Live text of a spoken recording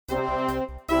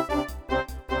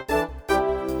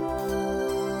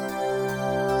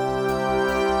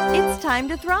It's time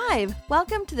to thrive.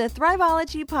 Welcome to the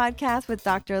Thriveology Podcast with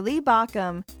Dr. Lee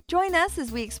Baucom. Join us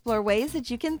as we explore ways that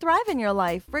you can thrive in your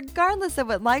life, regardless of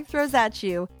what life throws at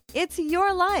you. It's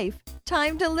your life.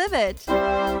 Time to live it.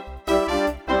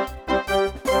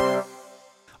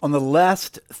 On the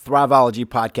last Thriveology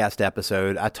Podcast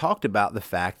episode, I talked about the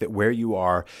fact that where you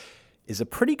are is a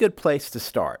pretty good place to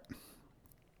start.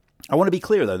 I want to be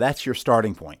clear, though, that's your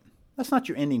starting point. That's not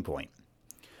your ending point.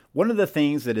 One of the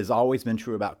things that has always been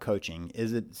true about coaching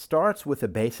is it starts with a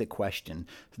basic question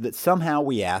that somehow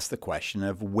we ask the question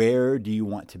of where do you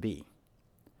want to be?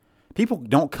 People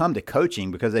don't come to coaching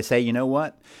because they say, you know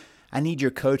what? I need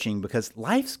your coaching because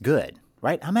life's good,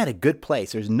 right? I'm at a good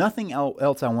place. There's nothing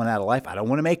else I want out of life. I don't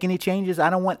want to make any changes. I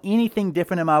don't want anything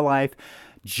different in my life.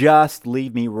 Just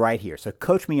leave me right here. So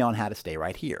coach me on how to stay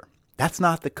right here. That's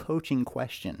not the coaching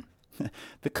question.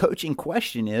 The coaching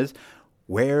question is,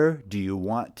 where do you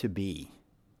want to be?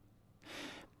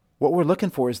 What we're looking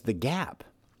for is the gap.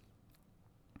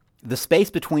 The space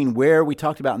between where we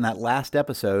talked about in that last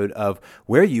episode of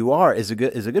where you are is a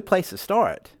good place to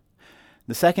start.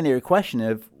 The secondary question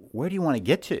of where do you want to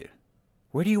get to?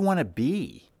 Where do you want to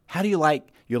be? How do you like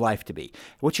your life to be?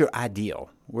 What's your ideal?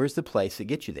 Where's the place that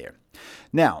gets you there?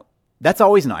 Now, that's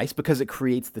always nice because it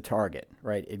creates the target,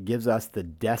 right? It gives us the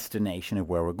destination of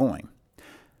where we're going.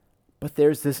 But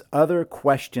there's this other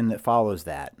question that follows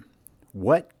that.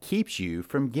 What keeps you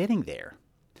from getting there?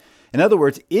 In other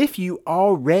words, if you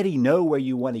already know where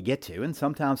you want to get to, and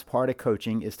sometimes part of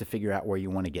coaching is to figure out where you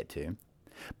want to get to,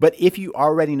 but if you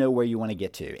already know where you want to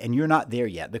get to and you're not there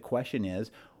yet, the question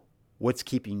is, what's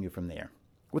keeping you from there?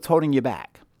 What's holding you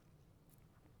back?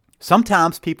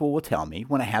 Sometimes people will tell me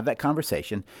when I have that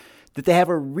conversation that they have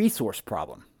a resource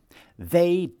problem.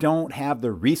 They don't have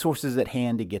the resources at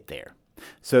hand to get there.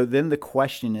 So then the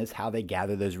question is how they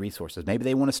gather those resources. Maybe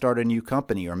they want to start a new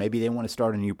company, or maybe they want to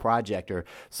start a new project or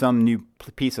some new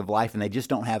piece of life, and they just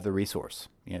don't have the resource.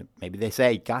 Maybe they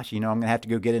say, gosh, I'm going to have to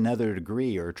go get another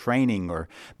degree or training or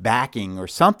backing or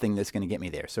something that's going to get me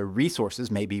there. So resources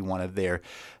may be one of their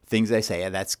things they say,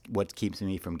 that's what keeps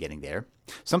me from getting there.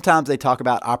 Sometimes they talk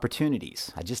about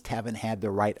opportunities. I just haven't had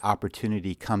the right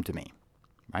opportunity come to me,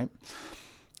 right?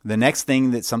 The next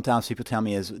thing that sometimes people tell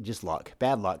me is just luck,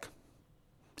 bad luck.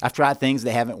 I've tried things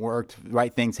that haven't worked,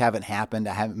 right things haven't happened,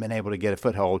 I haven't been able to get a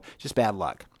foothold, just bad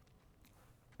luck.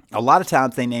 A lot of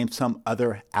times they name some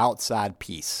other outside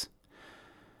piece,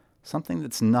 something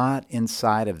that's not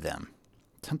inside of them,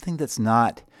 something that's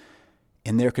not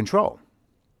in their control.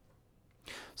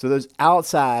 So those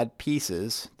outside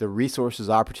pieces, the resources,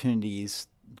 opportunities,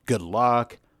 good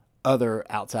luck, other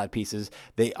outside pieces,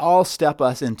 they all step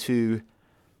us into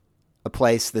a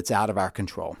place that's out of our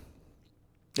control.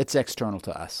 It's external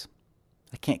to us.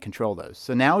 I can't control those.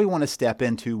 So now we want to step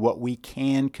into what we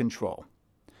can control.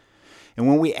 And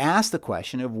when we ask the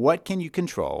question of what can you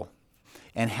control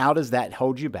and how does that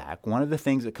hold you back, one of the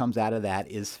things that comes out of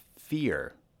that is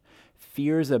fear.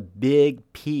 Fear is a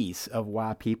big piece of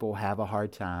why people have a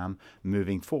hard time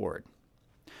moving forward.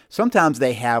 Sometimes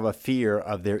they have a fear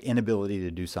of their inability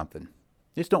to do something.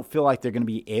 They just don't feel like they're going to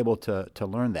be able to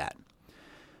learn that.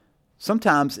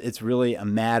 Sometimes it's really a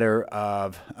matter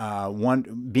of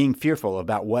being fearful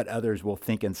about what others will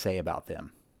think and say about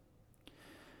them.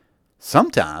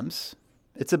 Sometimes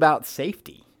it's about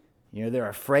safety. They're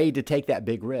afraid to take that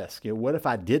big risk. What if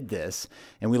I did this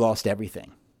and we lost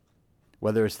everything?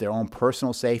 Whether it's their own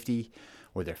personal safety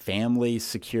or their family's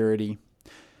security.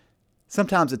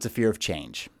 Sometimes it's a fear of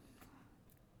change.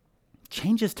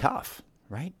 Change is tough,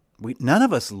 right? None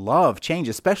of us love change,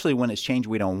 especially when it's change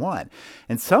we don't want.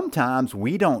 And sometimes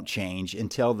we don't change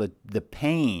until the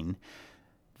pain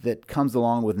that comes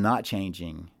along with not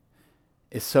changing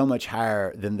is so much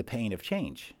higher than the pain of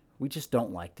change. We just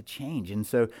don't like to change. And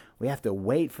so we have to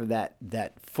wait for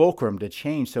that fulcrum to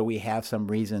change so we have some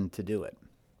reason to do it.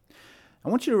 I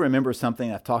want you to remember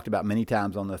something I've talked about many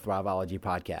times on the Thriveology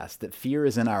podcast, that fear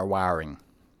is in our wiring.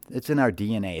 It's in our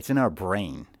DNA. It's in our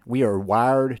brain. We are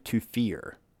wired to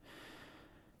fear.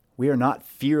 We are not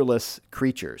fearless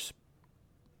creatures.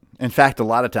 In fact, a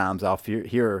lot of times I'll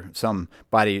hear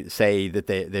somebody say that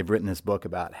they've written this book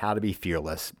about how to be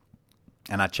fearless,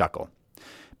 and I chuckle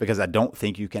because I don't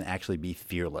think you can actually be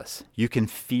fearless. You can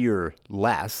fear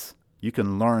less. You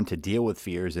can learn to deal with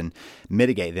fears and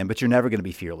mitigate them, but you're never going to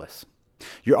be fearless.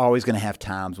 You're always going to have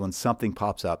times when something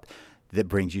pops up that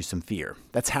brings you some fear.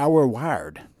 That's how we're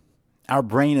wired. Our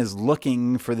brain is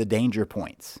looking for the danger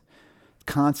points,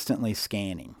 constantly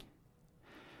scanning.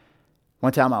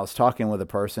 One time I was talking with a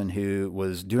person who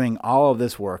was doing all of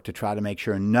this work to try to make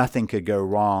sure nothing could go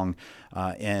wrong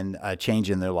in a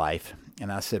change in their life.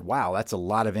 And I said, wow, that's a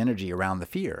lot of energy around the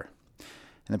fear.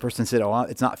 And the person said, oh,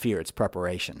 it's not fear, it's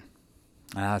preparation.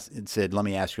 And I said, let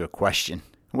me ask you a question.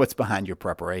 What's behind your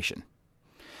preparation?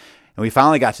 And we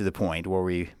finally got to the point where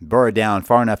we burrowed down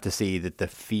far enough to see that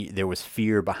there was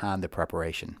fear behind the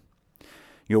preparation.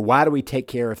 Why do we take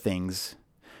care of things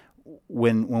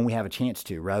when we have a chance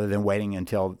to, rather than waiting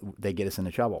until they get us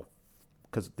into trouble?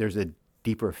 Because there's a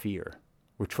deeper fear.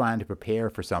 We're trying to prepare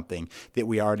for something that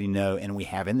we already know and we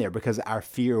have in there because our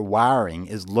fear wiring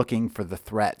is looking for the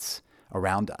threats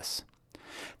around us.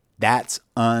 That's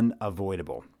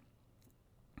unavoidable.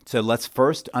 So let's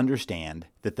first understand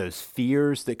that those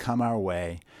fears that come our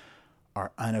way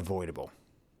are unavoidable.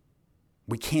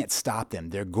 We can't stop them.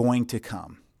 They're going to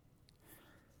come.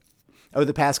 Over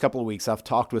the past couple of weeks, I've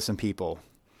talked with some people,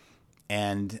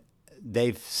 and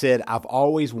they've said, I've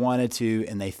always wanted to,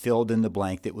 and they filled in the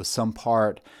blank that was some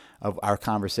part of our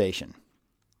conversation.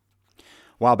 A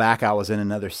while back, I was in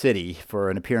another city for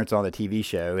an appearance on a TV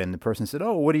show, and the person said,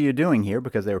 oh, what are you doing here?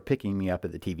 Because they were picking me up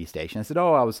at the TV station. I said,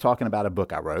 oh, I was talking about a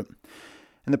book I wrote.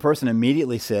 And the person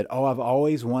immediately said, oh, I've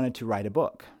always wanted to write a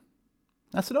book.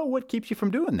 I said, oh, what keeps you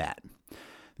from doing that?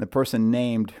 The person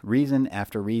named reason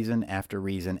after reason after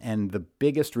reason, and the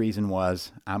biggest reason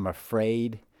was, I'm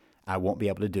afraid I won't be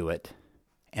able to do it,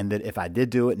 and that if I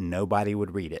did do it, nobody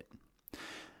would read it.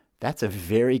 That's a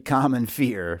very common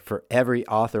fear for every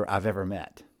author I've ever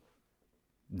met.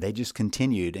 They just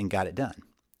continued and got it done.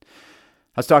 I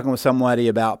was talking with somebody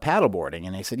about paddleboarding,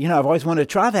 and they said, I've always wanted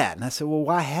to try that. And I said, well,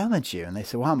 why haven't you? And they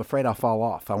said, well, I'm afraid I'll fall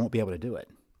off. I won't be able to do it.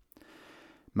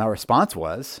 My response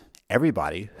was,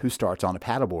 everybody who starts on a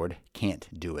paddleboard can't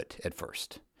do it at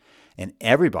first. And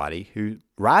everybody who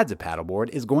rides a paddleboard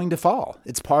is going to fall.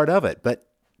 It's part of it, but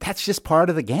that's just part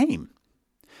of the game.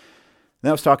 Then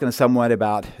I was talking to someone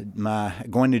about my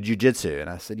going to jiu-jitsu, and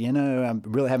I said, I'm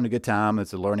really having a good time.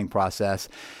 It's a learning process.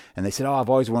 And they said, oh, I've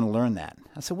always wanted to learn that.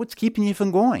 I said, what's keeping you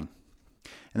from going?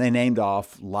 And they named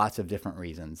off lots of different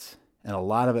reasons, and a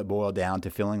lot of it boiled down to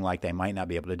feeling like they might not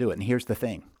be able to do it. And here's the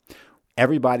thing.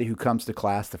 Everybody who comes to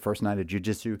class the first night of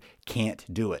jiu-jitsu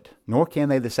can't do it, nor can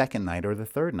they the second night or the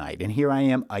third night. And here I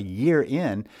am a year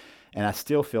in, and I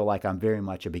still feel like I'm very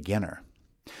much a beginner.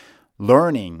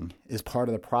 Learning is part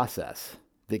of the process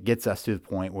that gets us to the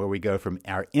point where we go from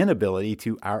our inability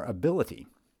to our ability.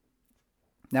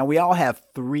 Now, we all have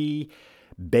 3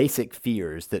 basic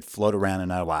fears that float around in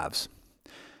our lives.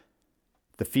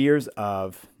 The fears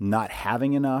of not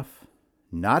having enough,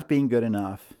 not being good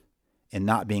enough, and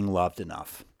not being loved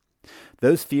enough.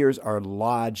 Those fears are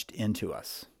lodged into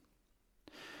us.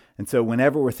 And so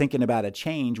whenever we're thinking about a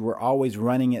change, we're always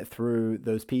running it through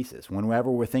those pieces. Whenever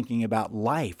we're thinking about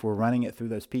life, we're running it through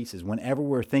those pieces. Whenever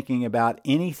we're thinking about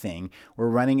anything, we're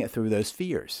running it through those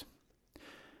fears.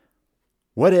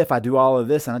 What if I do all of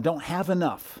this and I don't have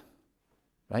enough?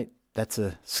 Right? That's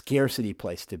a scarcity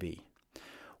place to be.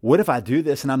 What if I do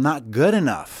this and I'm not good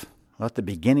enough? Well, at the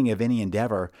beginning of any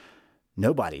endeavor,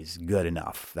 nobody's good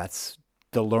enough. That's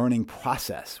the learning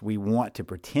process. We want to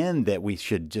pretend that we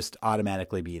should just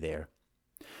automatically be there.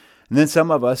 And then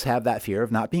some of us have that fear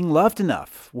of not being loved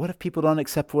enough. What if people don't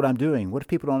accept what I'm doing? What if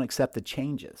people don't accept the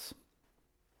changes?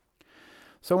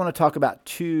 So I want to talk about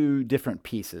 2 different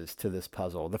pieces to this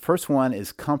puzzle. The first one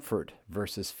is comfort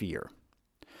versus fear.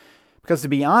 Because to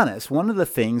be honest, one of the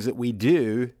things that we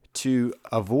do to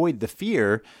avoid the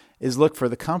fear is look for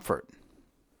the comfort.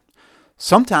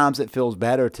 Sometimes it feels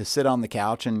better to sit on the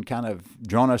couch and kind of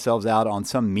drown ourselves out on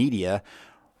some media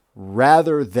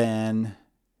rather than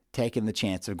taking the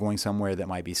chance of going somewhere that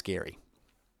might be scary.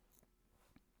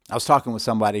 I was talking with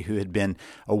somebody who had been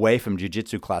away from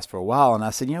jiu-jitsu class for a while, and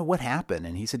I said, what happened?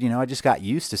 And he said, I just got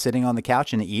used to sitting on the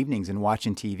couch in the evenings and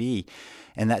watching TV,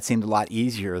 and that seemed a lot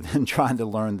easier than trying to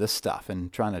learn this stuff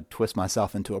and trying to twist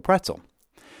myself into a pretzel.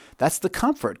 That's the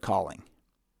comfort calling.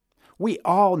 We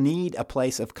all need a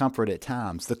place of comfort at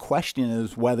times. The question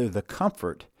is whether the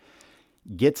comfort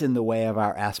gets in the way of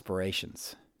our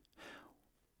aspirations.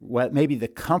 Maybe the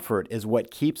comfort is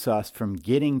what keeps us from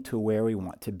getting to where we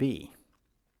want to be.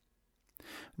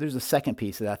 There's a second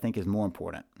piece that I think is more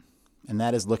important, and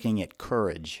that is looking at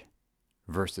courage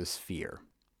versus fear.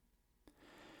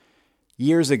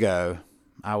 Years ago,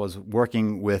 I was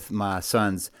working with my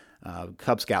son's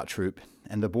Cub Scout troop,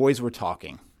 and the boys were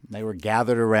talking. They were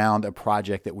gathered around a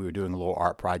project that we were doing, a little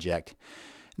art project.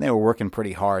 And they were working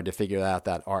pretty hard to figure out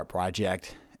that art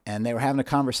project. And they were having a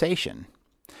conversation.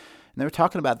 And they were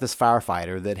talking about this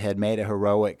firefighter that had made a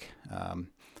heroic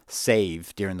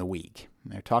save during the week.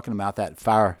 And they were talking about that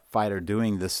firefighter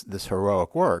doing this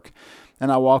heroic work. And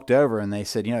I walked over and they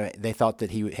said, they thought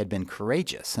that he had been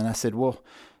courageous. And I said, well,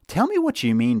 tell me what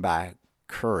you mean by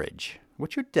courage.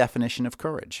 what's your definition of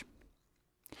courage?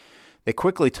 They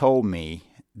quickly told me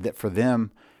that for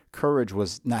them, courage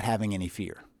was not having any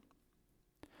fear.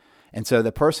 And so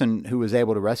the person who was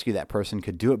able to rescue that person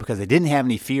could do it because they didn't have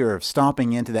any fear of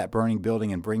stomping into that burning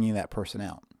building and bringing that person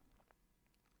out.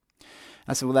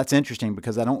 I said, well, that's interesting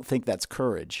because I don't think that's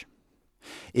courage.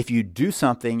 If you do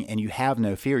something and you have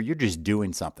no fear, you're just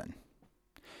doing something.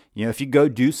 You know, if you go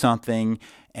do something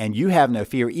and you have no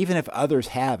fear, even if others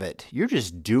have it, you're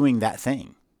just doing that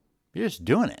thing. You're just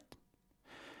doing it.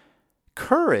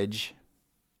 Courage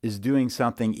is doing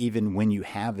something even when you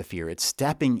have the fear. It's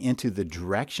stepping into the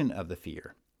direction of the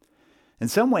fear. In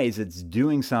some ways, it's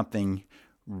doing something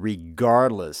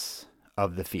regardless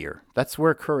of the fear. That's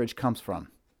where courage comes from.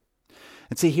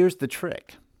 And see, here's the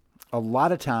trick. A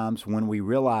lot of times when we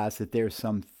realize that there's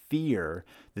some fear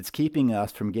that's keeping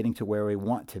us from getting to where we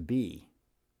want to be,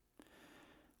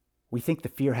 we think the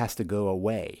fear has to go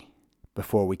away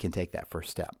before we can take that first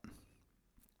step.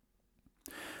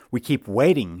 We keep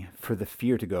waiting for the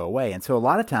fear to go away. And so a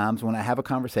lot of times when I have a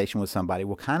conversation with somebody,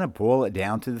 we'll kind of boil it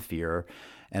down to the fear.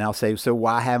 And I'll say, so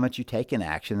why haven't you taken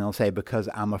action? And they'll say, because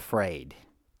I'm afraid.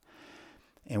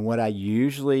 And what I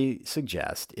usually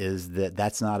suggest is that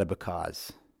that's not a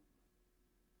because.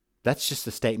 That's just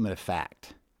a statement of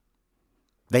fact.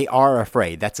 They are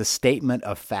afraid. That's a statement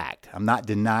of fact. I'm not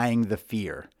denying the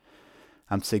fear.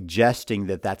 I'm suggesting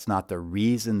that that's not the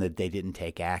reason that they didn't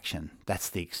take action. That's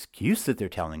the excuse that they're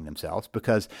telling themselves,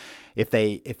 because if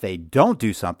they don't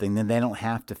do something, then they don't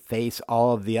have to face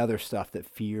all of the other stuff that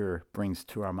fear brings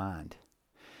to our mind.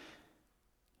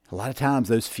 A lot of times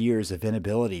those fears of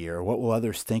inability or what will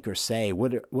others think or say,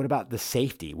 what about the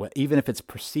safety? Even if it's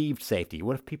perceived safety,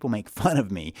 what if people make fun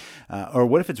of me? Or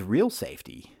what if it's real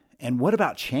safety? And what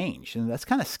about change? And that's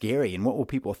kind of scary. And what will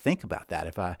people think about that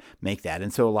if I make that?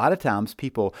 And so a lot of times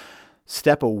people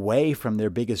step away from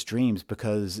their biggest dreams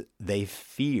because they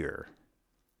fear.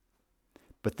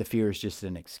 But the fear is just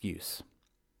an excuse.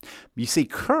 You see,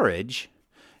 courage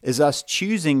is us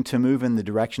choosing to move in the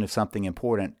direction of something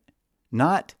important,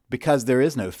 not because there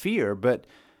is no fear, but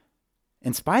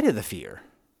in spite of the fear.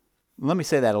 Let me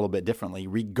say that a little bit differently.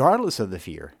 Regardless of the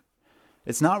fear.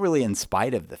 It's not really in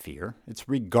spite of the fear. It's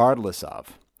regardless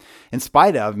of. In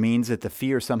spite of means that the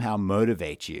fear somehow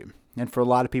motivates you. And for a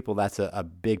lot of people, that's a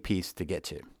big piece to get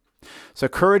to. So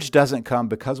courage doesn't come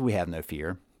because we have no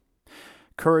fear.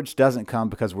 Courage doesn't come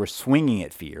because we're swinging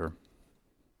at fear.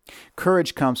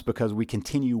 Courage comes because we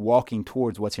continue walking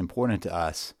towards what's important to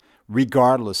us,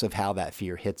 regardless of how that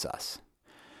fear hits us.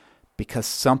 Because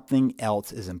something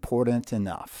else is important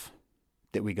enough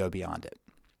that we go beyond it.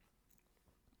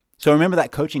 So remember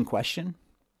that coaching question?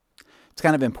 It's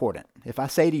kind of important. If I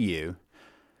say to you,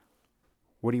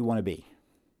 what do you want to be?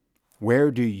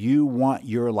 Where do you want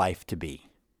your life to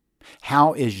be?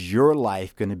 How is your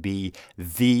life going to be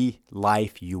the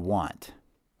life you want?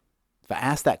 If I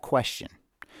ask that question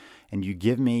and you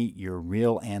give me your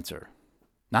real answer,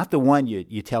 not the one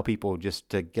you tell people just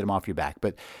to get them off your back,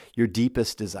 but your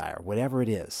deepest desire, whatever it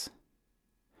is.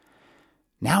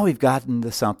 Now we've gotten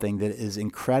to something that is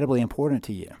incredibly important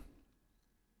to you.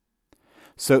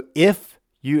 So if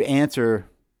you answer,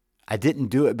 I didn't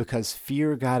do it because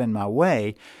fear got in my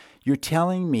way, you're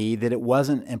telling me that it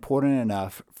wasn't important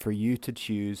enough for you to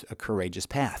choose a courageous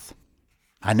path.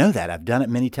 I know that. I've done it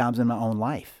many times in my own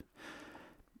life.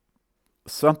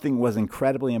 Something was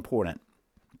incredibly important,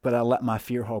 but I let my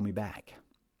fear hold me back.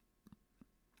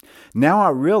 Now I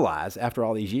realize, after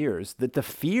all these years, that the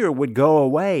fear would go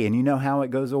away. And you know how it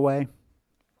goes away?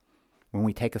 When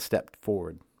we take a step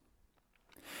forward.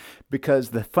 Because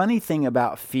the funny thing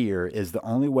about fear is the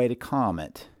only way to calm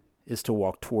it is to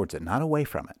walk towards it, not away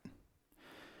from it.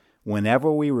 Whenever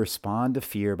we respond to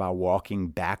fear by walking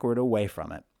backward away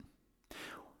from it,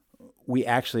 we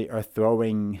actually are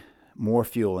throwing more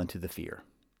fuel into the fear.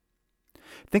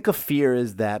 Think of fear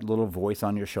as that little voice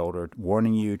on your shoulder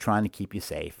warning you, trying to keep you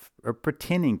safe, or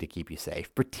pretending to keep you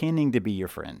safe, pretending to be your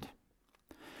friend.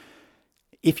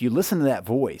 If you listen to that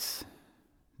voice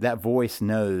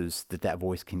knows that that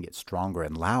voice can get stronger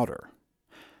and louder,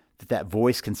 that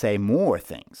voice can say more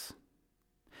things,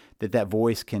 that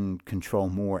voice can control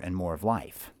more and more of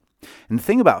life. And the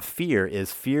thing about fear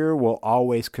is fear will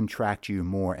always contract you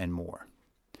more and more.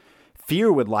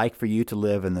 Fear would like for you to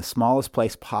live in the smallest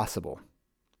place possible,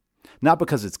 not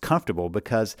because it's comfortable,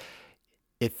 because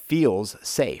it feels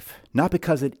safe. Not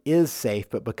because it is safe,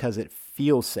 but because it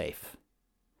feels safe.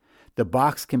 The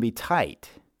box can be tight.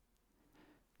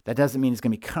 That doesn't mean it's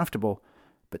going to be comfortable,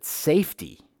 but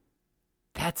safety,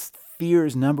 that's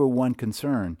fear's number one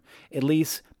concern. At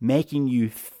least making you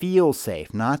feel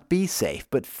safe, not be safe,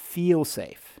 but feel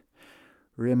safe.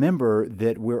 remember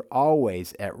that we're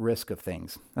always at risk of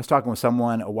things. I was talking with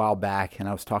someone a while back, and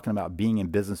I was talking about being in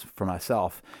business for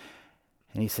myself.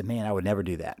 And he said, man, I would never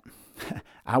do that.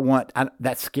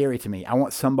 That's scary to me. I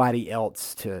want somebody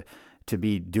else to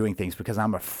be doing things because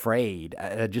I'm afraid.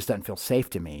 It just doesn't feel safe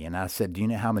to me. And I said, do you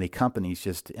know how many companies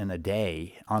just in a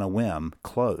day, on a whim,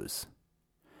 close?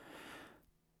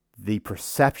 The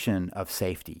perception of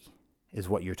safety is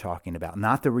what you're talking about,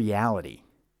 not the reality.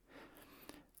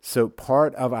 So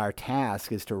part of our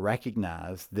task is to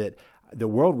recognize that the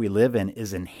world we live in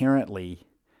is inherently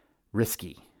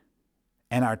risky.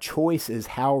 And our choice is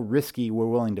how risky we're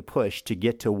willing to push to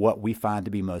get to what we find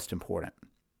to be most important.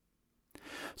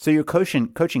 So your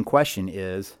coaching question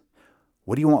is,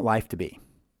 what do you want life to be?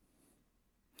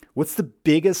 What's the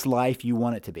biggest life you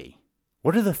want it to be?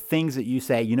 What are the things that you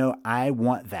say, I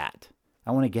want that.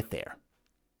 I want to get there.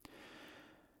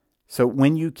 So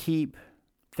when you keep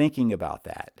thinking about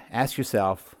that, ask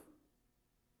yourself,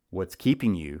 what's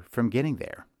keeping you from getting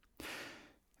there?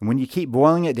 And when you keep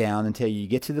boiling it down until you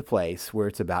get to the place where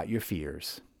it's about your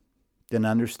fears, then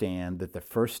understand that the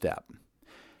first step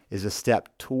is a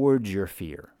step towards your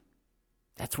fear.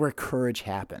 That's where courage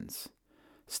happens.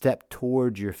 Step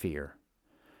towards your fear.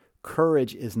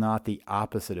 Courage is not the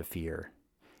opposite of fear.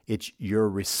 It's your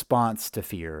response to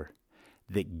fear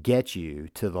that gets you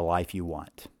to the life you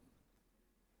want.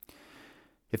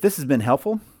 If this has been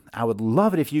helpful, I would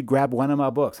love it if you'd grab one of my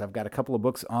books. I've got a couple of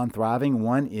books on thriving.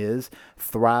 One is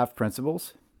Thrive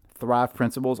Principles. Thrive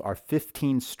Principles are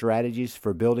 15 strategies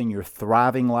for building your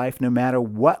thriving life, no matter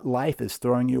what life is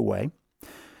throwing your way.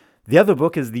 The other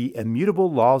book is The Immutable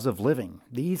Laws of Living.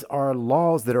 These are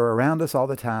laws that are around us all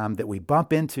the time that we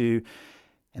bump into,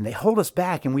 and they hold us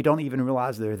back, and we don't even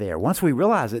realize they're there. Once we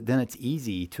realize it, then it's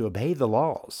easy to obey the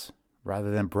laws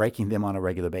rather than breaking them on a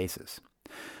regular basis.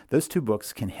 Those two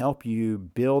books can help you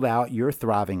build out your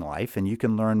thriving life, and you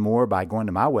can learn more by going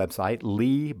to my website,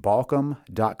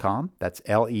 leebaucom.com. That's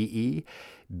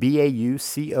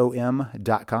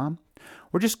LeeBaucom.com.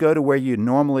 Or just go to where you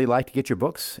normally like to get your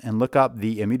books and look up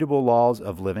The Immutable Laws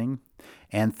of Living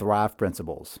and Thrive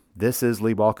Principles. This is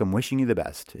Lee Baucom wishing you the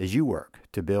best as you work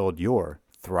to build your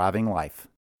thriving life.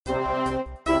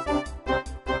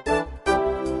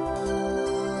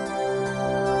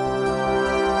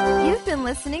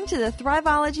 Listening to the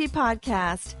Thriveology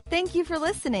podcast. Thank you for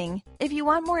listening. If you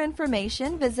want more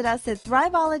information, visit us at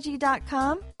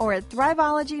thriveology.com or at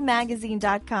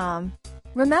thriveologymagazine.com.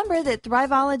 Remember that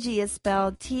Thriveology is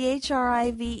spelled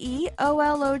Thriveology.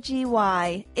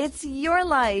 It's your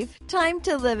life. Time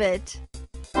to live it.